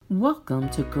Welcome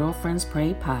to Girlfriends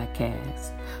Pray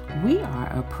Podcast. We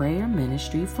are a prayer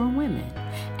ministry for women,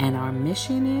 and our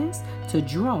mission is to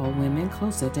draw women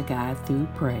closer to God through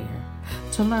prayer.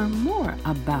 To learn more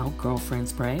about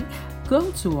Girlfriends Pray,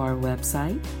 go to our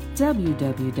website,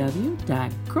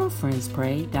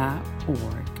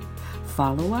 www.girlfriendspray.org.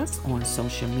 Follow us on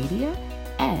social media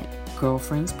at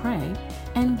Girlfriends Pray,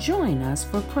 and join us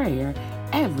for prayer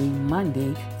every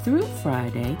Monday through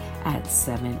Friday at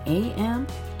 7 a.m.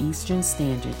 Eastern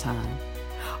Standard Time.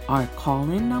 Our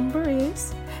call-in number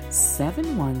is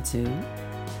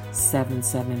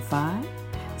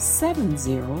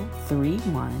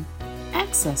 712-775-7031,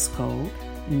 access code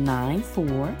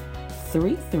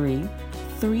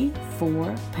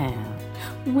 943334#.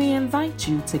 We invite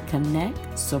you to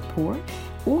connect, support,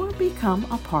 or become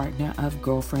a partner of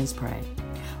Girlfriends Pray.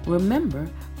 Remember,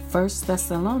 1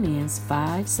 Thessalonians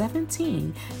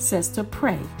 5:17 says to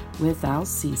pray without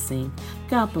ceasing.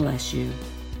 God bless you.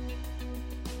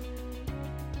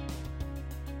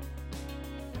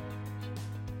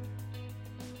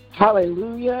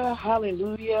 Hallelujah,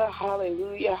 hallelujah,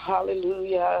 hallelujah,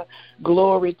 hallelujah.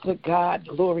 Glory to God,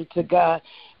 glory to God.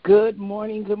 Good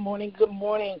morning, good morning, good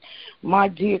morning, my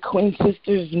dear Queen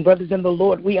sisters and brothers in the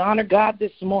Lord. We honor God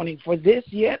this morning for this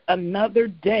yet another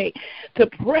day to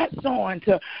press on,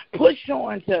 to push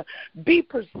on, to be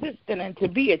persistent, and to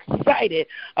be excited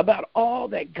about all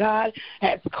that God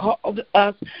has called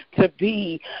us to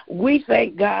be. We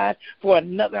thank God for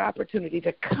another opportunity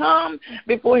to come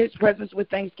before his presence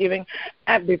with thanksgiving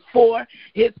and before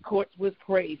his courts with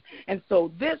praise. And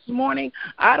so this morning,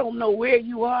 I don't know where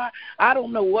you are. I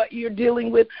don't know what you're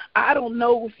dealing with. I don't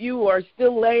know if you are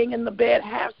still laying in the bed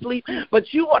half asleep,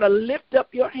 but you ought to lift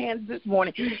up your hands this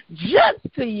morning just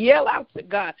to yell out to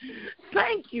God,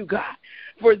 thank you, God,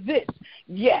 for this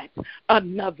yet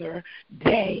another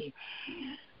day.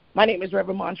 My name is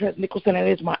Reverend Montrez Nicholson, and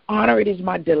it is my honor, it is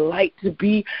my delight to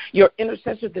be your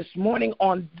intercessor this morning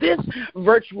on this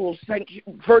virtual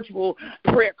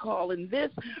prayer call, in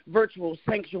this virtual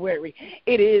sanctuary.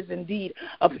 It is indeed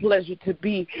a pleasure to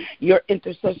be your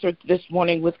intercessor this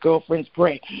morning with Girlfriends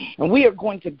Pray. And we are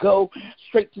going to go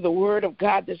straight to the Word of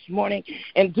God this morning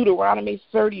in Deuteronomy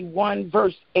 31,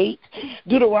 verse 8.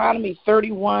 Deuteronomy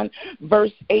 31,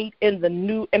 verse 8 in the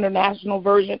New International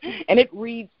Version, and it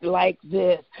reads like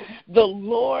this. The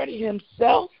Lord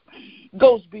himself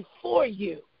goes before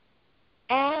you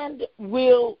and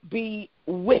will be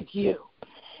with you.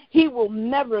 He will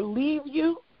never leave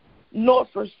you nor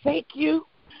forsake you.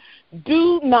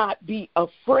 Do not be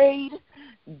afraid.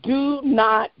 Do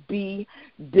not be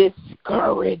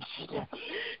discouraged.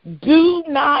 Do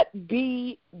not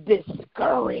be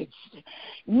discouraged.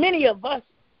 Many of us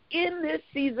in this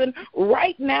season,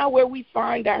 right now where we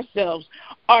find ourselves,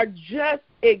 are just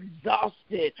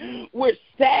exhausted. We're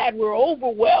sad. We're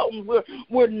overwhelmed.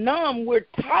 We're numb. We're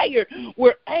tired.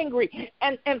 We're angry.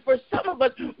 And for some of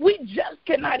us, we just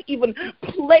cannot even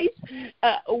place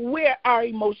where our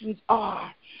emotions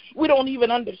are. We don't even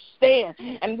understand.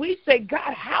 And we say,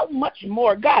 God, how much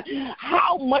more? God,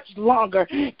 how much longer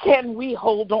can we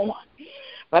hold on?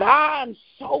 But I'm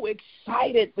so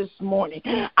excited this morning.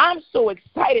 I'm so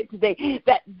excited today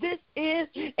that this is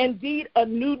indeed a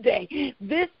new day.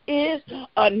 This is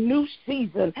a new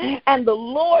season. And the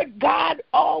Lord God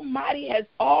Almighty has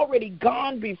already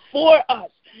gone before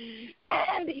us.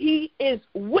 And he is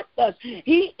with us.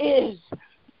 He is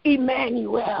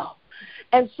Emmanuel.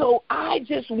 And so I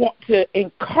just want to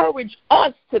encourage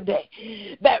us today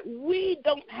that we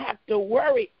don't have to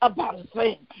worry about a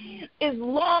thing. As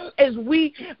long as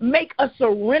we make a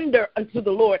surrender unto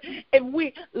the Lord, if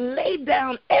we lay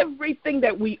down everything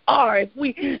that we are, if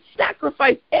we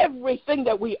sacrifice everything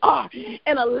that we are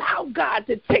and allow God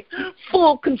to take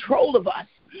full control of us,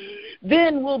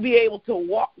 then we'll be able to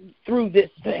walk through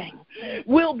this thing.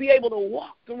 We'll be able to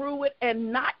walk through it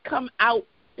and not come out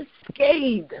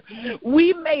scathed.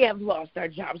 We may have lost our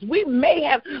jobs. We may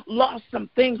have lost some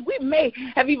things. We may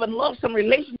have even lost some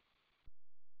relationships.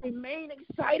 Remain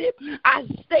excited. I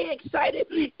stay excited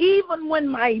even when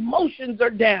my emotions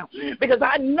are down, because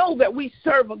I know that we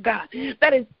serve a God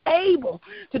that is able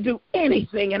to do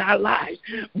anything in our lives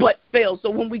but fail. So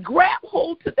when we grab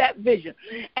hold to that vision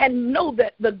and know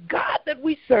that the God that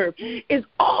we serve is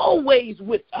always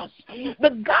with us,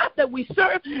 the God that we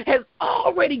serve has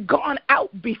already gone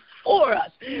out before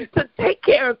us to take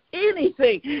care of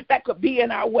anything that could be in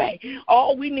our way.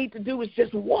 All we need to do is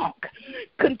just walk.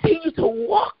 Continue to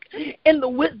walk in the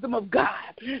wisdom of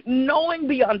God, knowing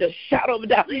beyond a shadow of a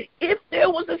doubt, if there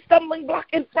was a stumbling block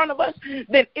in front of us,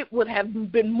 then it would have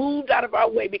been moved out of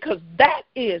our way, because that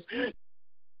is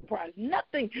surprise.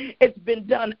 Nothing has been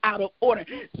done out of order,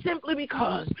 simply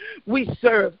because we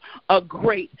serve a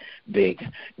great big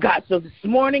God. So this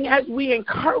morning, as we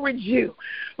encourage you,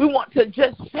 we want to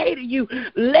just say to you,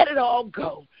 let it all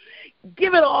go.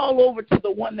 Give it all over to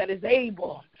the one that is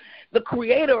able, the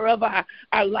creator of our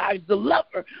lives, the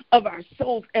lover of our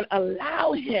souls, and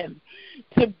allow him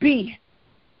to be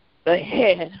the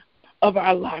head of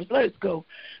our lives. Let us go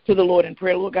to the Lord in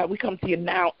prayer. Lord God, we come to you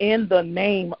now in the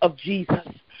name of Jesus.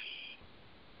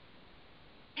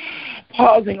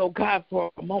 Pausing, oh God,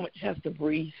 for a moment just to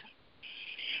breathe.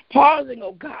 Pausing,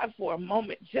 oh God, for a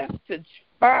moment just to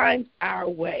find our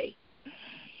way.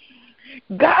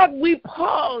 God, we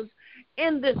pause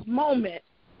in this moment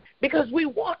because we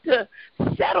want to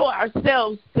settle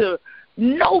ourselves to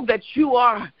know that you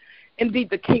are indeed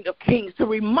the King of Kings, to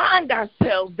remind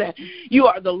ourselves that you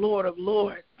are the Lord of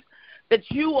Lords, that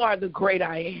you are the great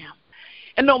I am.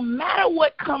 And no matter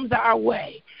what comes our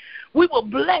way, we will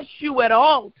bless you at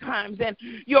all times, and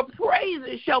your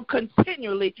praises shall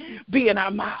continually be in our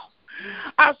mouth.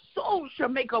 Our soul shall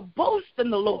make a boast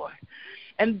in the Lord,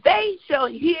 and they shall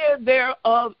hear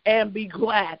thereof and be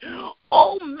glad.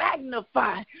 Oh,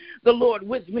 magnify the Lord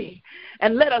with me,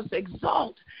 and let us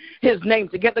exalt his name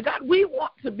together. God, we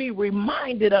want to be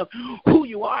reminded of who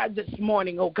you are this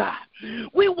morning, oh God.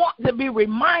 We want to be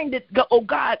reminded, oh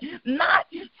God, not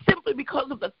simply because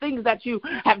of the things that you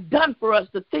have done for us,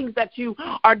 the things that you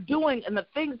are doing and the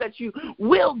things that you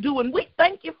will do, and we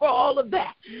thank you for all of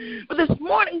that. But this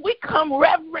morning we come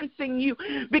reverencing you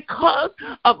because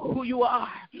of who you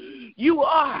are. You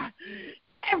are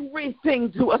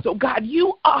everything to us, oh God.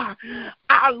 You are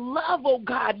our love, oh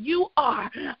God. You are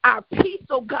our peace,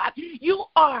 oh God. You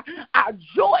are our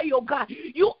joy, oh God.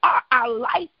 You are our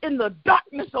light in the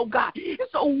darkness, oh God. And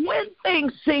so when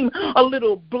things seem a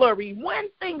little blurry, when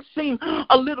things seem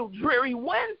a little dreary,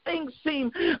 when things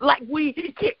seem like we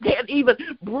can't even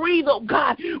breathe, oh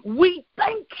God, we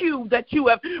thank you that you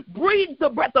have breathed the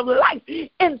breath of life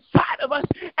inside of us,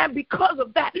 and because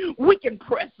of that, we can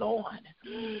press on.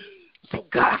 So,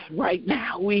 God, right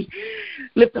now, we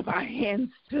lift up our hands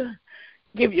to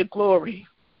give you glory.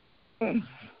 And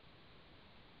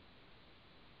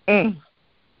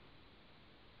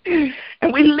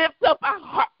we lift up our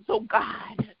hearts, oh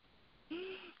God,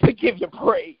 to give you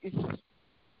praise.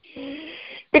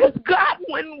 Because, God,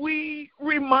 when we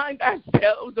remind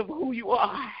ourselves of who you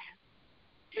are,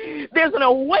 there's an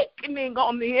awakening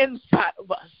on the inside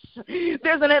of us.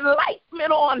 There's an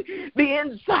enlightenment on the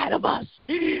inside of us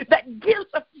that gives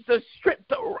us the strength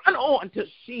to run on to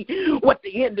see what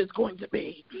the end is going to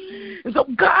be. And so,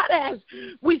 God, as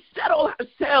we settle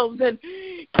ourselves and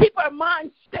keep our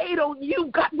minds stayed on you,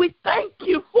 God, we thank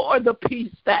you for the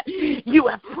peace that you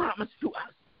have promised to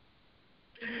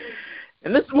us.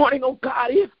 And this morning, oh God,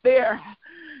 if there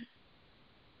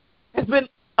has been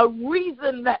a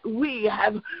reason that we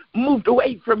have moved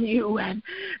away from you, and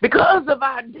because of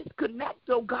our disconnect,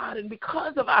 oh God, and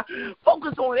because of our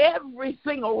focus on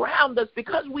everything around us,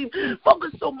 because we've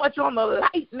focused so much on the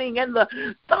lightning and the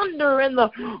thunder and the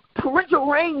torrential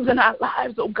rains in our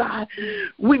lives, oh God,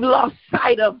 we've lost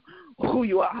sight of who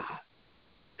you are.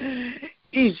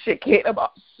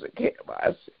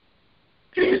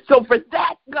 So for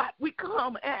that, God, we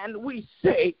come and we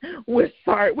say we're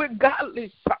sorry. We're godly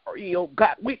sorry, oh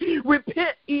God. We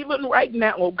repent even right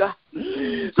now, oh God.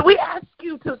 So we ask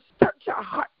you to search our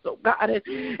hearts, oh God,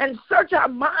 and search our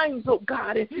minds, oh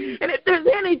God. And if there's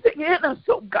anything in us,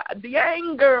 oh God, the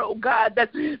anger, oh God,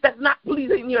 that's not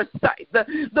pleasing your sight,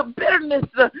 the bitterness,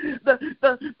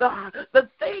 the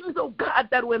things, oh God,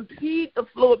 that will impede the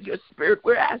flow of your spirit,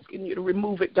 we're asking you to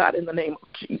remove it, God, in the name of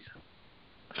Jesus.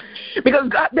 Because,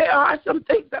 God, there are some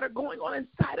things that are going on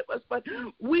inside of us, but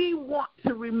we want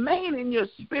to remain in your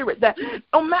spirit, that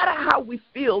no matter how we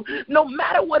feel, no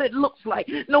matter what it looks like,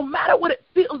 no matter what it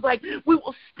feels like, we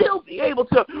will still be able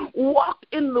to walk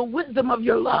in the wisdom of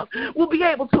your love. We'll be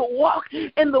able to walk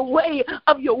in the way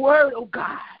of your word, oh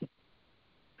God.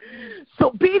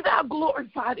 So be thou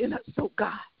glorified in us, oh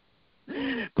God.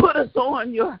 Put us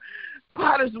on your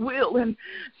potter's wheel and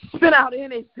spin out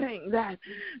anything that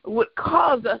would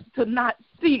cause us to not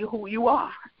see who you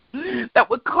are, that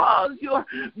would cause your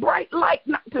bright light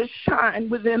not to shine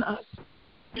within us.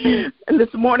 And this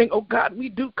morning, oh God, we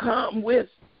do come with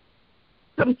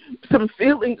some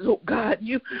feelings, oh God.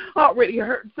 You already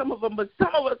heard some of them, but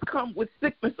some of us come with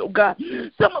sickness, oh God.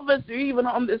 Some of us are even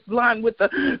on this line with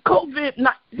the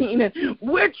COVID-19, and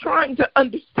we're trying to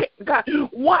understand, God,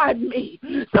 why me?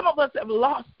 Some of us have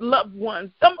lost loved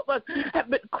ones. Some of us have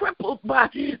been crippled by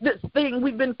this thing.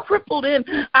 We've been crippled in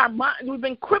our minds. We've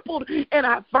been crippled in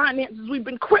our finances. We've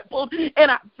been crippled in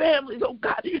our families, oh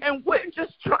God, and we're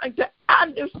just trying to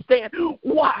understand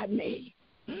why me?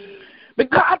 But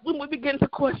God, when we begin to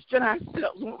question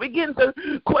ourselves, when we begin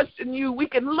to question you, we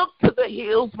can look to the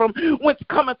hills from whence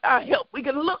cometh our help. We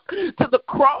can look to the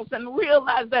cross and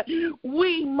realize that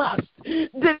we must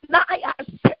deny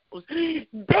ourselves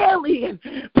daily and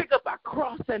pick up our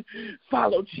cross and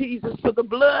follow Jesus. So the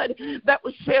blood that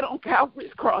was shed on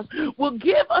Calvary's cross will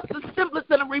give us a semblance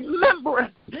and a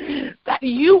remembrance that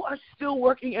you are still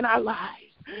working in our lives.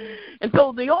 And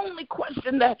so the only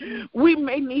question that we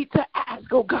may need to ask,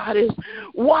 oh God, is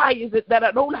why is it that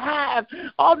I don't have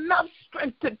enough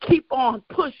strength to keep on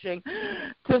pushing,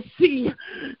 to see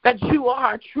that you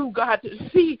are a true God, to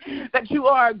see that you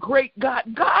are a great God.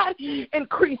 God,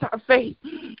 increase our faith.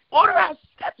 Order our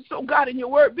steps, oh God, in your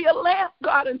word. Be a lamp,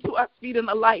 God, unto our feet and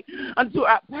a light unto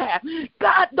our path.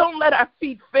 God, don't let our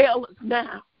feet fail us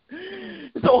now.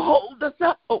 So hold us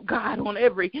up, oh God, on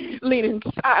every leaning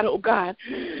side, oh God.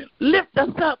 Lift us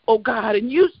up, oh God. And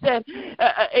you said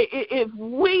if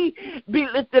we be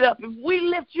lifted up, if we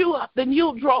lift you up, then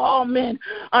you'll draw all men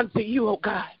unto you, oh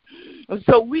God. And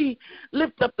so we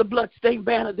lift up the bloodstained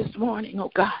banner this morning,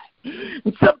 oh God.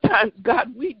 And sometimes,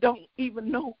 God, we don't even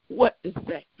know what to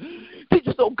say. Teach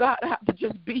us, oh God, how to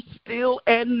just be still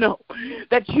and know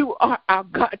that you are our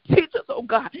God. Teach us, oh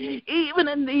God, even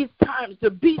in these times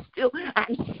to be still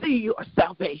and see your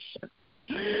salvation.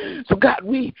 So, God,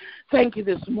 we thank you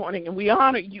this morning and we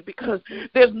honor you because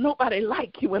there's nobody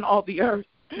like you in all the earth.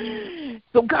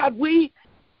 So, God, we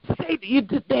say to you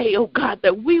today, oh God,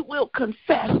 that we will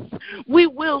confess, we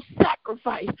will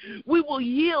sacrifice, we will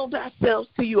yield ourselves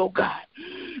to you, oh God,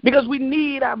 because we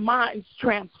need our minds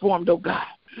transformed, oh God.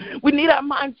 We need our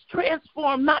minds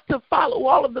transformed not to follow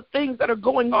all of the things that are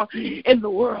going on in the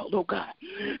world, oh God.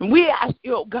 And we ask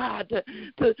you, oh God,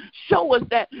 to show us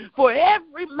that for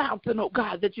every mountain, oh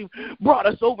God, that you've brought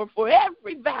us over, for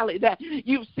every valley that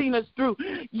you've seen us through,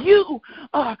 you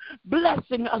are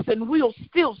blessing us, and we'll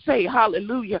still say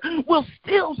hallelujah. We'll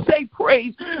still say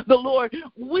praise the Lord.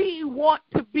 We want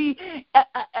to be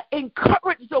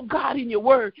encouraged, oh God, in your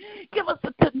word. Give us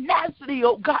a tenacity,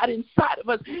 oh God, inside of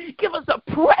us. Give us a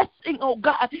pressing, oh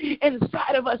God,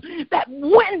 inside of us, that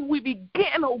when we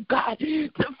begin, oh God, to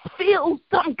feel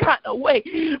some kind of way,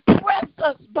 press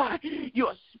us by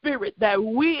your Spirit, that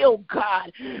we, oh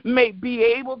God, may be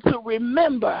able to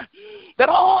remember that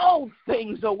all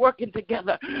things are working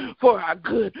together for our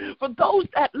good. For those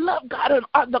that love God and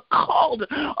are the called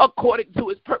according to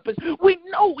his purpose. We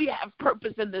know we have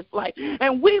purpose in this life,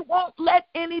 and we won't let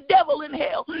any devil in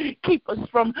hell keep us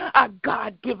from our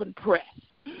God-given press.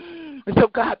 And so,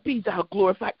 God, be thou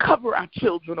glorified. Cover our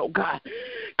children, oh God.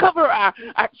 Cover our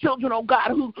children, oh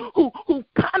God, who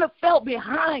kind of fell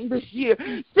behind this year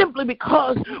simply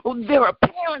because there are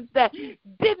parents that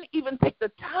didn't even take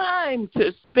the time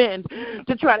to spend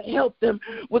to try to help them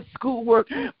with schoolwork.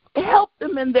 Help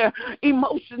them in their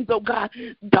emotions, oh God.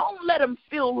 Don't let them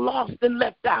feel lost and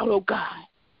left out, oh God.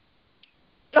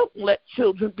 Don't let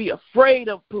children be afraid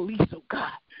of police, oh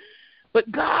God. But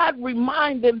God,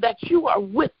 remind them that you are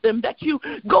with them, that you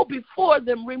go before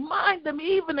them. Remind them,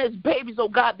 even as babies, oh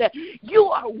God, that you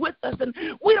are with us, and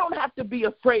we don't have to be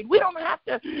afraid. We don't have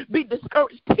to be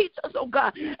discouraged. Teach us, oh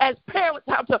God, as parents,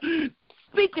 how to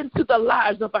speak into the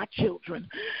lives of our children,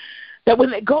 that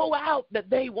when they go out, that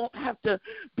they won't have to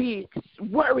be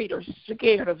worried or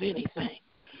scared of anything.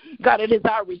 God, it is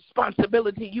our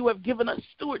responsibility. You have given us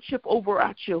stewardship over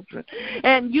our children,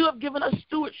 and you have given us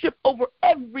stewardship over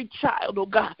every child, oh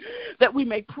God, that we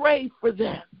may pray for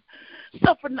them.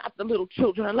 Suffer not the little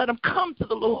children, and let them come to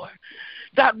the Lord.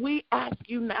 God, we ask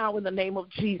you now in the name of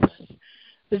Jesus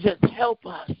to just help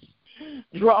us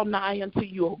draw nigh unto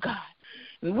you, oh God.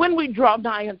 And when we draw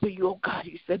nigh unto you, oh God,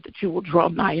 you said that you will draw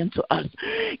nigh unto us.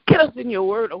 Get us in your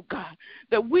word, oh God,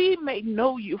 that we may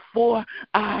know you for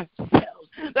ourselves.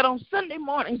 That on Sunday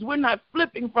mornings we're not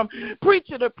flipping from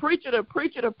preacher to preacher to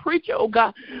preacher to preacher, oh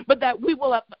God, but that we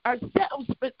will ourselves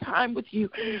spend time with you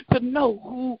to know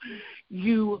who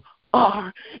you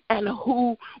are and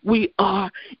who we are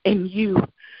in you.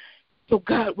 So,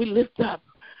 God, we lift up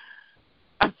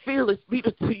our fearless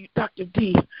leader to you, Dr.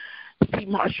 D. C.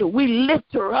 Marshall. We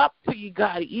lift her up to you,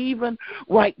 God, even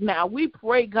right now. We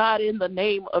pray, God, in the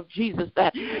name of Jesus,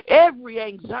 that every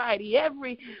anxiety,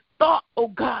 every thought, oh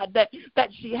God, that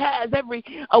she has, every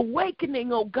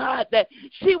awakening, oh God, that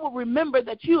she will remember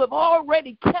that you have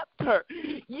already kept her.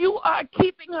 You are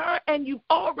keeping her, and you've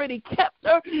already kept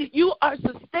her. You are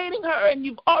sustaining her, and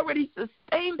you've already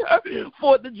sustained her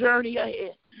for the journey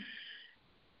ahead.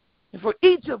 And for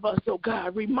each of us, oh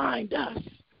God, remind us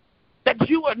that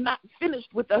you are not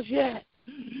finished with us yet.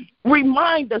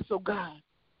 Remind us, oh God,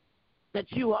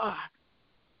 that you are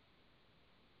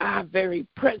our very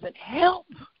present help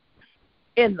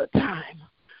in the time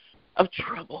of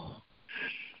trouble.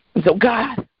 So,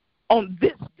 God, on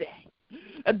this day,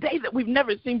 a day that we've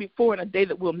never seen before and a day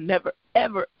that we'll never,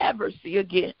 ever, ever see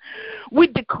again, we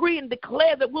decree and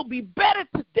declare that we'll be better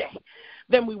today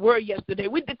than we were yesterday.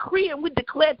 We decree and we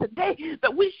declare today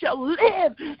that we shall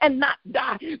live and not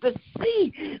die to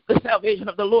see the salvation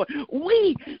of the Lord.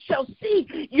 We shall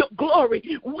see your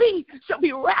glory. We shall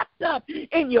be wrapped up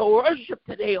in your worship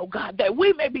today, oh God, that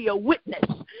we may be a witness,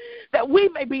 that we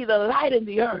may be the light in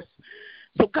the earth.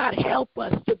 So, God, help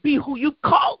us to be who you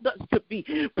called us to be.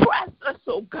 Press us,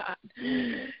 oh God,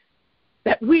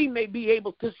 that we may be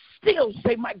able to still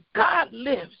say, my God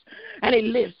lives, and he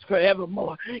lives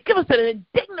forevermore. Give us an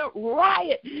indignant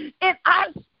riot in our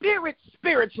spirit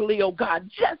spiritually, oh God,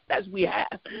 just as we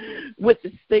have with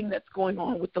this thing that's going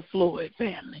on with the Floyd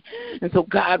family. And so,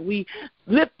 God, we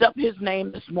lift up his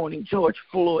name this morning, George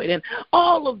Floyd, and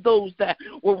all of those that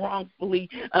were wrongfully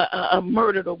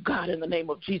murdered, oh God, in the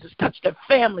name of Jesus. Touch their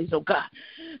families, oh God.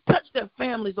 Touch their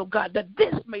families, oh God, that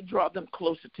this may draw them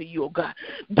closer to you, oh God.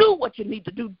 Do what you need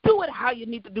to do. Do it how you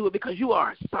need to do it, because you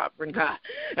are a sovereign God.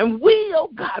 And we, oh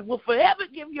God, will forever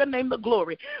give your name the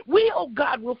glory. We, oh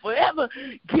God, will forever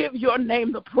give your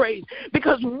name the praise,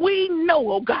 because we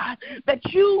know, oh God, that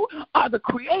you are the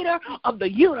creator of the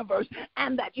universe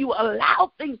and that you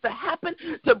allow things to happen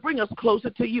to bring us closer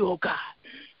to you, oh God.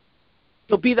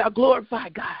 So be thou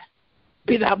glorified, God.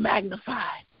 Be thou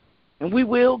magnified. And we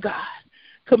will, God,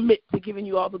 commit to giving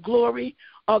you all the glory,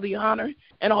 all the honor,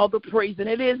 and all the praise. And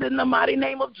it is in the mighty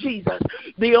name of Jesus,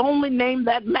 the only name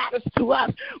that matters to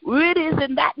us. It is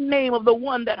in that name of the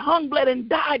one that hung, bled, and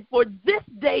died for this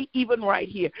day, even right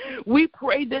here. We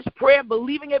pray this prayer,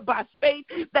 believing it by faith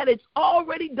that it's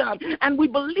already done. And we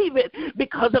believe it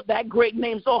because of that great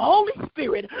name. So Holy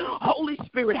Spirit,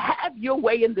 have your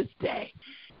way in this day.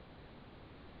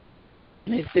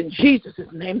 And it's in Jesus'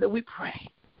 name that we pray.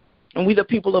 And we, the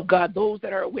people of God, those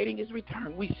that are awaiting his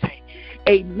return, we say,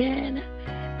 amen,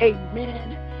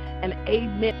 amen, and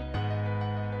amen.